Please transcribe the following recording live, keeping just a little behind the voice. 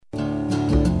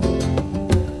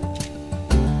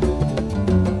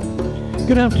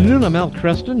Good afternoon. I'm Al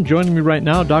Creston. Joining me right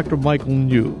now, Dr. Michael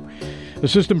New,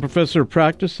 Assistant Professor of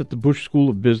Practice at the Bush School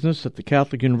of Business at the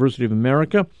Catholic University of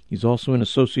America. He's also an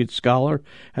Associate Scholar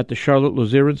at the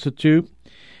Charlotte-Lozier Institute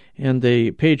and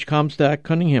a Paige Comstock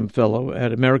Cunningham Fellow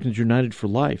at Americans United for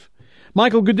Life.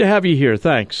 Michael, good to have you here.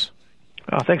 Thanks.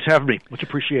 Thanks for having me. Much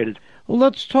appreciated. Well,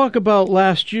 let's talk about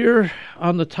last year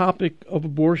on the topic of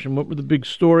abortion. What were the big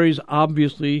stories?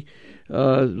 Obviously,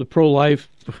 the pro-life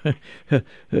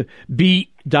beat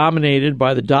dominated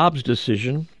by the Dobbs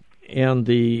decision and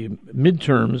the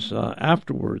midterms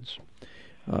afterwards.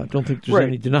 I don't think there's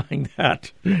any denying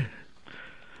that.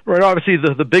 Right. Obviously,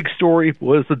 the big story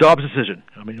was the Dobbs decision.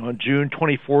 I mean, on June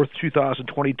 24th,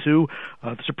 2022,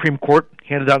 the Supreme Court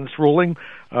handed down its ruling.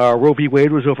 Roe v.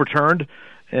 Wade was overturned,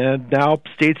 and now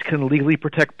states can legally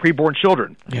protect preborn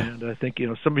children. Yeah. And I think,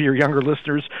 some of your younger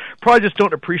listeners probably just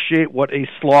don't appreciate what a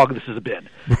slog this has been.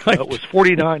 Right. It was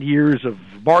 49 years of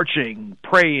marching,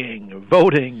 praying,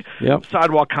 voting,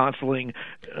 sidewalk counseling,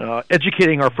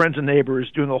 educating our friends and neighbors,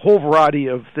 doing a whole variety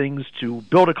of things to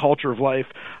build a culture of life.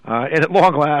 And at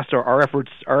long last, our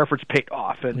efforts paid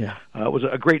off. And it was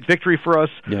a great victory for us.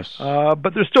 Yes.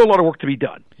 But there's still a lot of work to be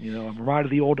done. I'm reminded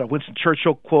of the old Winston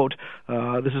Churchill quote,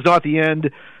 this is not the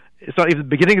end. It's not even the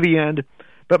beginning of the end,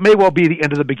 but may well be the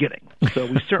end of the beginning. So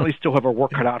we certainly still have our work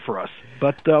cut out for us.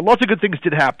 But lots of good things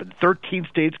did happen. 13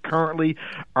 states currently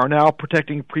are now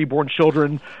protecting preborn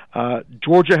children.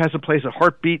 Georgia has in place a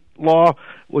heartbeat law,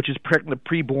 which is protecting the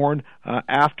preborn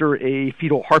after a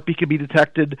fetal heartbeat can be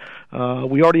detected. We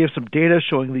already have some data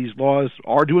showing these laws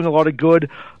are doing a lot of good.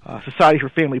 Society for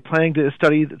Family Planning did a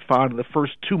study that found in the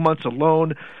first 2 months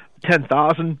alone,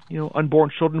 10,000,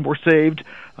 unborn children were saved.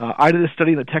 I did a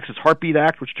study in the Texas Heartbeat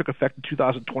Act, which took effect in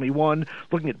 2021,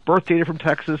 looking at birth data from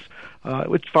Texas,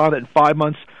 which found that in 5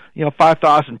 months,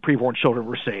 5,000 preborn children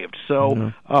were saved.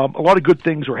 So a lot of good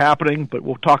things were happening, but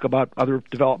we'll talk about other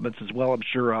developments as well, I'm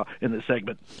sure, in this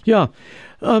segment. Yeah.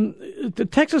 The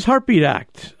Texas Heartbeat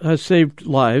Act has saved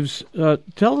lives.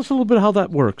 Tell us a little bit how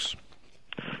that works.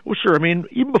 Well, sure. I mean,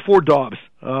 even before Dobbs,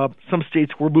 some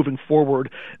states were moving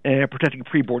forward and protecting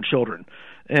preborn children.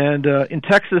 And in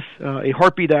Texas, a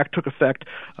Heartbeat Act took effect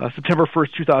September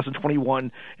 1st,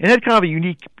 2021, and had kind of a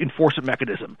unique enforcement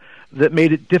mechanism that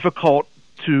made it difficult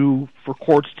for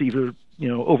courts to either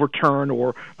overturn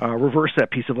or reverse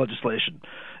that piece of legislation.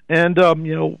 And,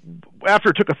 after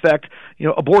it took effect,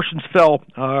 abortions fell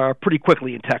pretty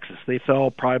quickly in Texas. They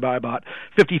fell probably by about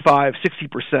 55,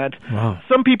 60%. Wow.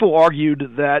 Some people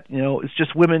argued that, it's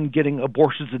just women getting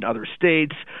abortions in other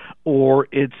states, or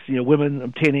it's, women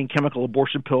obtaining chemical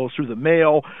abortion pills through the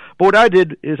mail. But what I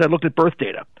did is I looked at birth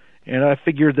data. And I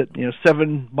figured that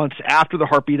 7 months after the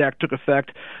Heartbeat Act took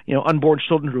effect, unborn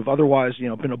children who have otherwise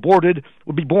been aborted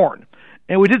would be born.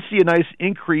 And we did see a nice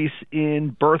increase in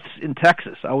births in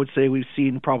Texas. I would say we've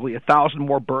seen probably 1,000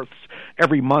 more births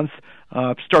every month,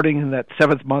 starting in that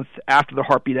 7th month after the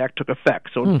Heartbeat Act took effect.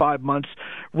 So in 5 months,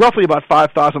 roughly about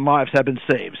 5,000 lives have been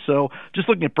saved. So just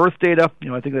looking at birth data,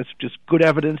 I think that's just good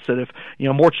evidence that if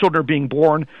more children are being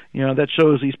born, that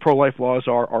shows these pro-life laws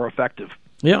are effective.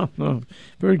 Yeah,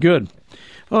 very good.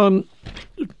 Do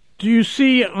you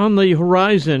see on the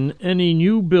horizon any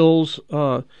new bills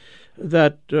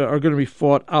that are going to be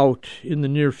fought out in the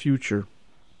near future?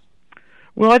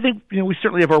 Well, I think we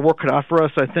certainly have our work cut out for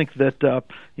us. I think that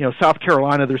South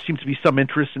Carolina, there seems to be some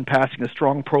interest in passing a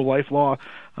strong pro-life law.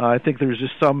 I think there's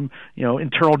just some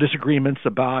internal disagreements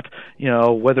about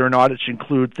whether or not it should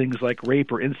include things like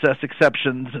rape or incest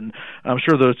exceptions, and I'm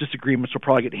sure those disagreements will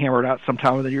probably get hammered out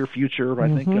sometime in the near future. I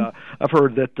think I've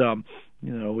heard that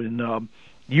in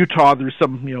Utah there's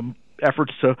some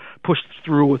efforts to push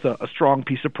through with a strong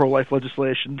piece of pro-life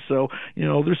legislation. So,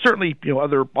 there's certainly,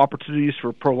 other opportunities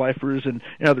for pro-lifers in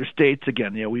other states.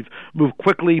 Again, we've moved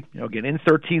quickly, again, in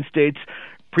 13 states.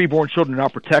 Preborn children are now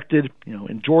protected.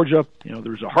 In Georgia,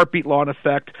 there's a heartbeat law in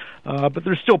effect, but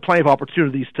there's still plenty of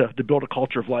opportunities to build a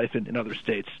culture of life in other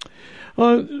states.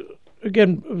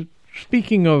 Again,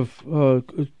 speaking of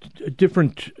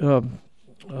different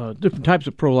types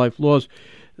of pro-life laws,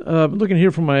 I'm looking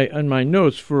here from my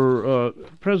notes for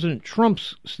President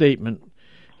Trump's statement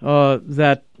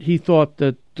that he thought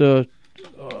that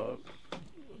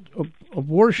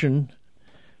abortion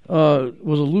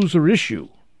was a loser issue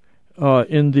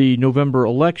in the November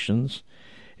elections,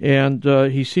 and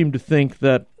he seemed to think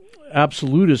that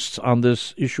absolutists on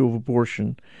this issue of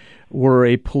abortion were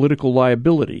a political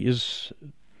liability.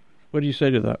 What do you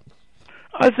say to that?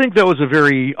 I think that was a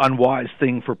very unwise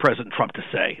thing for President Trump to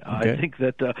say. Okay. I think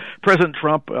that President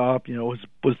Trump, was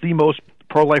the most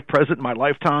pro-life president in my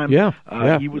lifetime.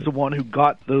 He was the one who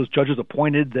got those judges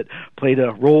appointed that played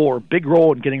a role or big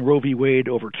role in getting Roe v. Wade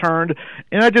overturned.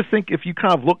 And I just think if you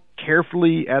kind of look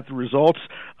carefully at the results,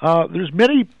 there's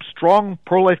many strong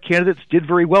pro-life candidates did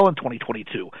very well in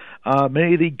 2022.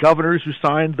 Many of the governors who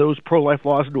signed those pro-life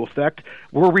laws into effect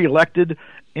were reelected,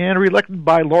 and reelected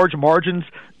by large margins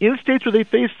in states where they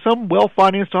faced some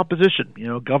well-financed opposition.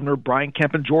 Governor Brian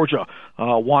Kemp in Georgia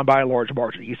won by a large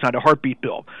margin. He signed a heartbeat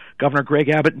bill. Governor Greg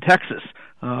Abbott in Texas,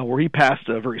 where he passed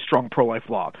a very strong pro-life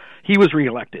law, he was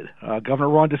reelected. Governor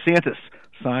Ron DeSantis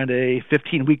signed a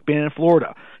 15-week ban in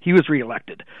Florida. He was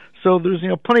reelected. So there's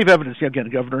plenty of evidence. Again,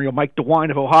 Governor Mike DeWine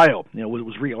of Ohio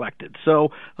was reelected.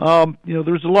 So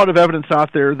there's a lot of evidence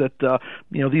out there that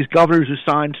these governors who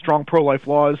signed strong pro-life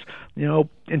laws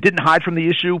and didn't hide from the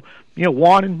issue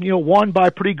won by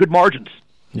pretty good margins.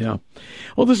 Yeah.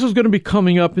 Well, this is going to be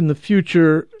coming up in the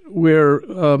future where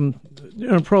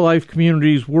pro-life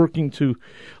communities working to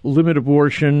limit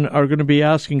abortion are going to be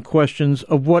asking questions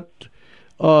of what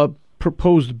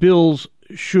proposed bills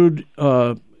should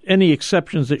any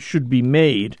exceptions that should be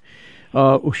made.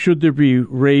 Should there be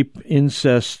rape,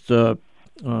 incest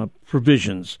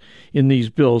provisions in these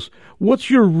bills?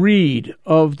 What's your read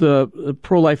of the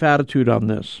pro-life attitude on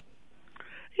this?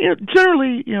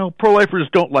 Generally, pro-lifers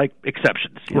don't like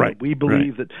exceptions. Right. We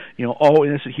believe that, all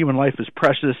innocent human life is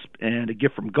precious and a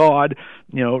gift from God.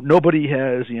 Nobody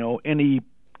has, any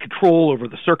control over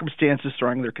the circumstances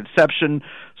surrounding their conception.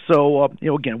 So,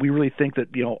 again, we really think that,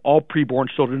 all preborn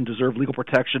children deserve legal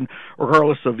protection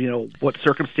regardless of, what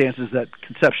circumstances that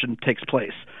conception takes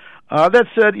place. That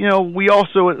said, we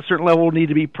also at a certain level need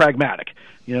to be pragmatic.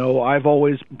 I've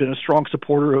always been a strong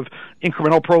supporter of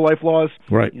incremental pro-life laws.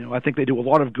 Right. I think they do a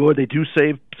lot of good. They do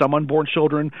save some unborn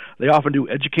children. They often do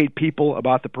educate people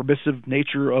about the permissive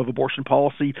nature of abortion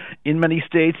policy in many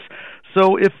states.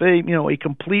 So if a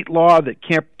complete law that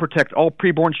can't protect all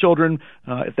preborn children,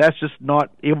 if that's just not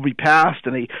able to be passed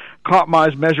and a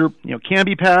compromise measure, can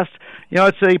be passed,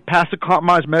 I'd say pass a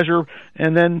compromise measure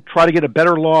and then try to get a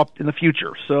better law in the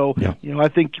future. So, I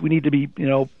think we need to be,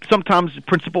 sometimes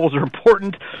principles are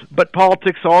important, but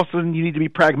politics also, you need to be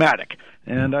pragmatic.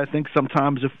 And I think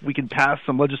sometimes if we can pass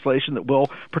some legislation that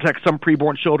will protect some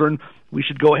preborn children, we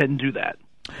should go ahead and do that.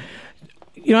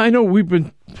 I know we've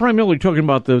been primarily talking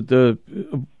about the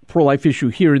pro-life issue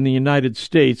here in the United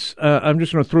States. I'm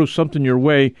just going to throw something your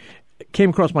way. It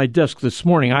came across my desk this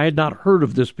morning. I had not heard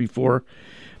of this before,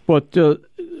 but the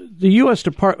U.S.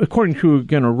 Department, according to,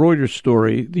 again, a Reuters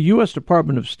story, the U.S.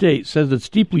 Department of State says it's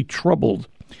deeply troubled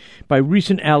by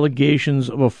recent allegations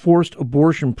of a forced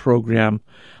abortion program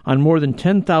on more than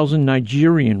 10,000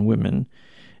 Nigerian women,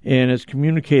 and has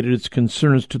communicated its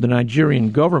concerns to the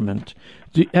Nigerian government.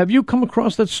 Have you come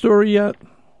across that story yet?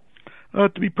 To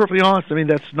be perfectly honest,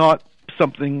 that's not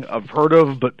something I've heard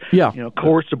of, but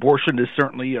coerced abortion is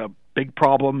certainly a big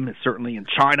problem. It's certainly in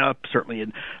China, certainly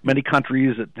in many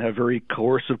countries that have very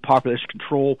coercive population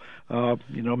control,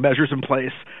 measures in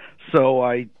place. So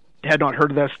I had not heard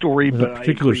of that story, but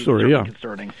particular story,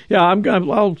 concerning. Yeah, I'm going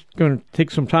to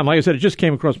take some time. Like I said, it just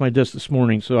came across my desk this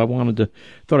morning, so I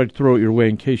thought I'd throw it your way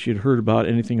in case you'd heard about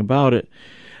anything about it.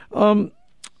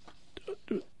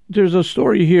 There's a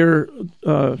story here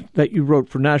that you wrote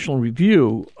for National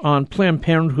Review on Planned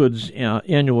Parenthood's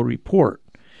annual report,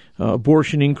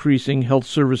 abortion increasing, health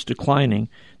service declining.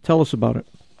 Tell us about it.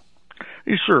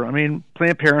 Sure.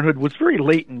 Planned Parenthood was very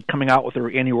late in coming out with their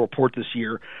annual report this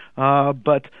year,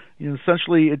 but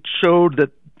essentially it showed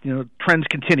that trends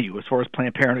continue as far as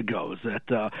Planned Parenthood goes. That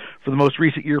for the most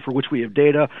recent year for which we have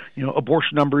data,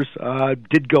 abortion numbers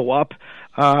did go up,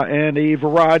 and a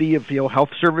variety of health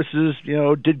services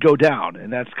did go down,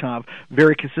 and that's kind of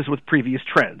very consistent with previous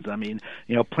trends.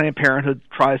 Planned Parenthood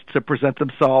tries to present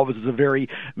themselves as a very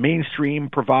mainstream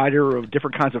provider of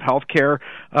different kinds of health care,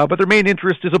 but their main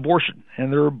interest is abortion,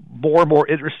 and they're more and more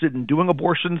interested in doing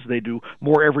abortions. They do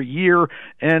more every year,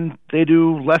 and they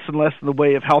do less and less in the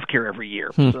way of health care every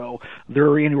year. So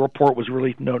their annual report was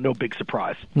really no big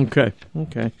surprise. Okay.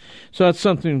 So that's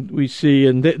something we see,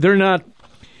 and they're not,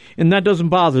 and that doesn't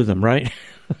bother them, right?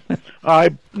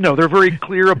 No, they're very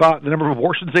clear about the number of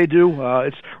abortions they do.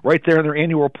 It's right there in their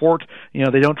annual report.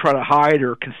 They don't try to hide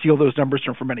or conceal those numbers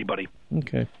from anybody.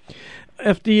 Okay.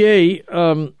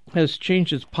 FDA has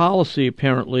changed its policy,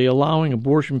 apparently, allowing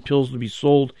abortion pills to be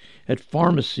sold at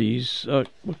pharmacies.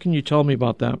 What can you tell me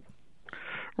about that?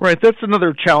 Right, that's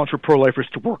another challenge for pro-lifers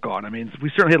to work on.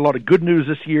 We certainly had a lot of good news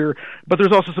this year, but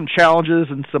there's also some challenges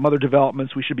and some other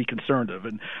developments we should be concerned of.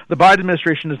 And the Biden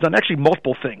administration has done actually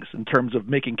multiple things in terms of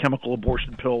making chemical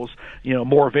abortion pills,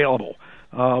 more available.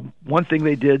 One thing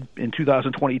they did in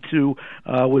 2022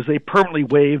 was they permanently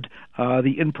waived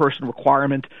the in-person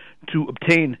requirement to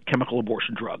obtain chemical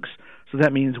abortion drugs. So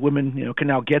that means women, can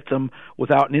now get them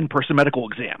without an in-person medical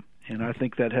exam. And I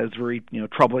think that has very,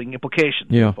 troubling implications.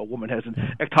 Yeah. If a woman has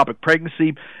an ectopic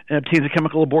pregnancy and obtains a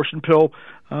chemical abortion pill,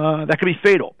 that could be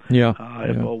fatal. Yeah.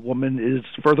 If a woman is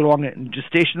further along in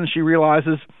gestation than she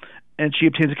realizes, and she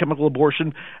obtains a chemical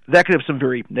abortion, that could have some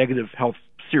very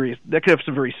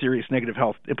very serious negative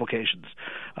health implications.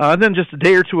 And then just a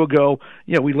day or two ago,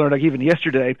 we learned, like even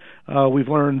yesterday, we've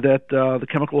learned that the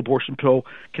chemical abortion pill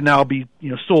can now be,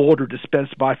 sold or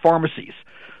dispensed by pharmacies.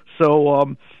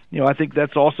 So, I think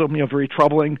that's also, very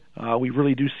troubling. We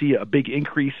really do see a big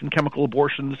increase in chemical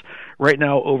abortions. Right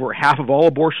now, over half of all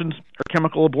abortions are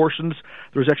chemical abortions.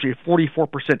 There's actually a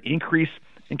 44% increase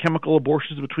in chemical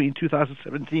abortions between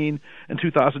 2017 and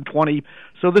 2020.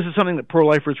 So this is something that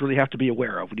pro-lifers really have to be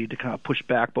aware of. We need to kind of push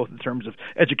back both in terms of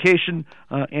education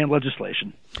and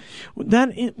legislation. With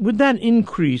that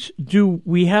increase, do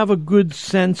we have a good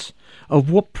sense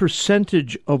of what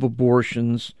percentage of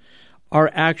abortions are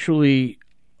actually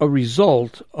a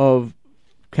result of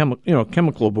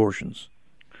chemical abortions?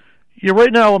 Yeah,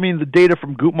 right now, the data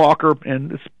from Guttmacher,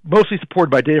 and it's mostly supported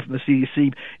by data from the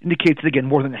CDC, indicates that, again,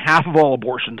 more than half of all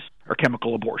abortions are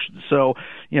chemical abortions. So,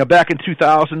 back in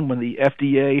 2000, when the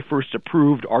FDA first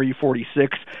approved RU46,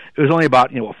 it was only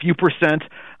about, a few percent.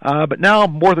 But now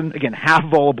more than, again, half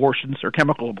of all abortions are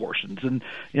chemical abortions. And,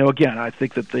 again, I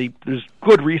think that there's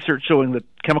good research showing that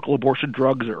chemical abortion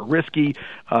drugs are risky.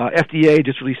 FDA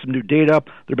just released some new data.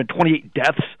 There have been 28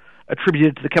 deaths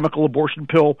attributed to the chemical abortion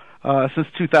pill since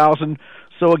 2000.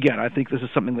 So again, I think this is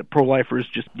something that pro-lifers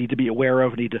just need to be aware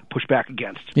of, need to push back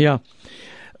against. Yeah.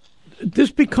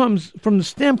 This becomes, from the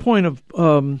standpoint of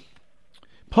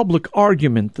public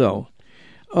argument, though,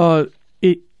 don't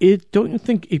you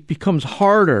think it becomes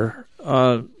harder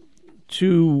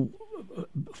to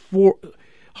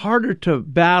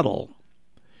battle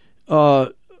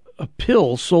a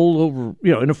pill sold over,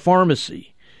 in a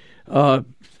pharmacy?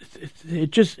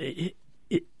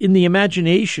 In the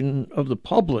imagination of the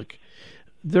public,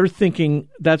 they're thinking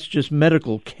that's just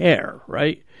medical care,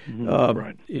 right?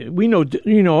 Right. We know,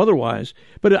 otherwise,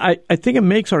 but I think it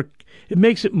makes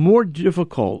it more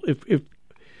difficult if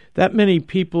that many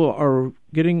people are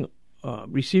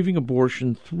receiving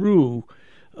abortion through,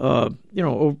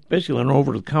 basically an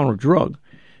over-the-counter drug.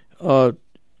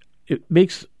 It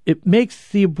makes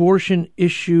the abortion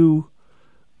issue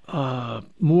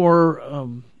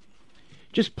more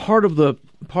just part of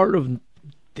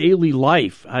daily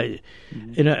life.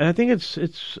 And I think it's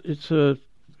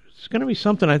going to be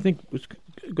something I think it's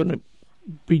going to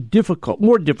be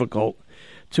more difficult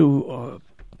to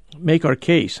make our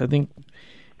case. I think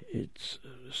it's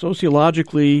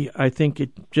sociologically, I think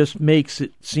it just makes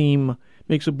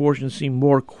abortion seem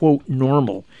more, quote,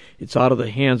 normal. It's out of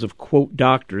the hands of, quote,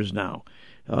 doctors now.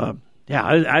 I'm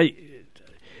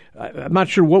not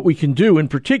sure what we can do in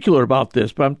particular about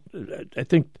this, but I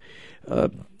think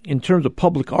in terms of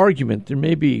public argument, there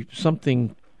may be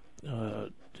something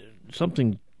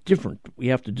different we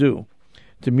have to do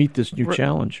to meet this new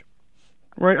challenge.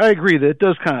 Right, I agree that it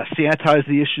does kind of sanitize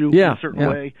the issue in a certain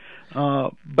way.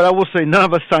 But I will say none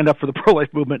of us signed up for the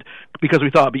pro-life movement because we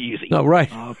thought it'd be easy. No,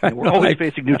 right. We're always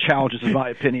facing new challenges, in my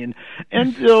opinion.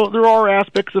 And there are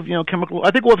aspects of chemical.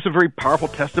 I think we'll have some very powerful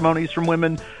testimonies from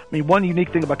women. One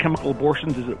unique thing about chemical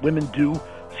abortions is that women do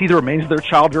see the remains of their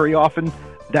child very often.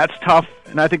 That's tough,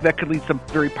 and I think that could lead to some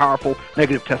very powerful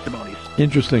negative testimonies.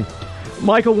 Interesting.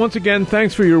 Michael, once again,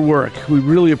 thanks for your work. We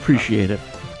really appreciate it.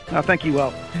 Thank you.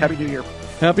 Happy New Year.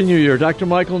 Happy New Year. Dr.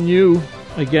 Michael New,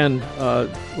 again,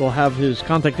 will have his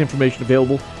contact information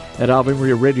available at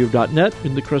AveMariaRadio.net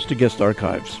in the Kresta Guest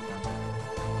Archives.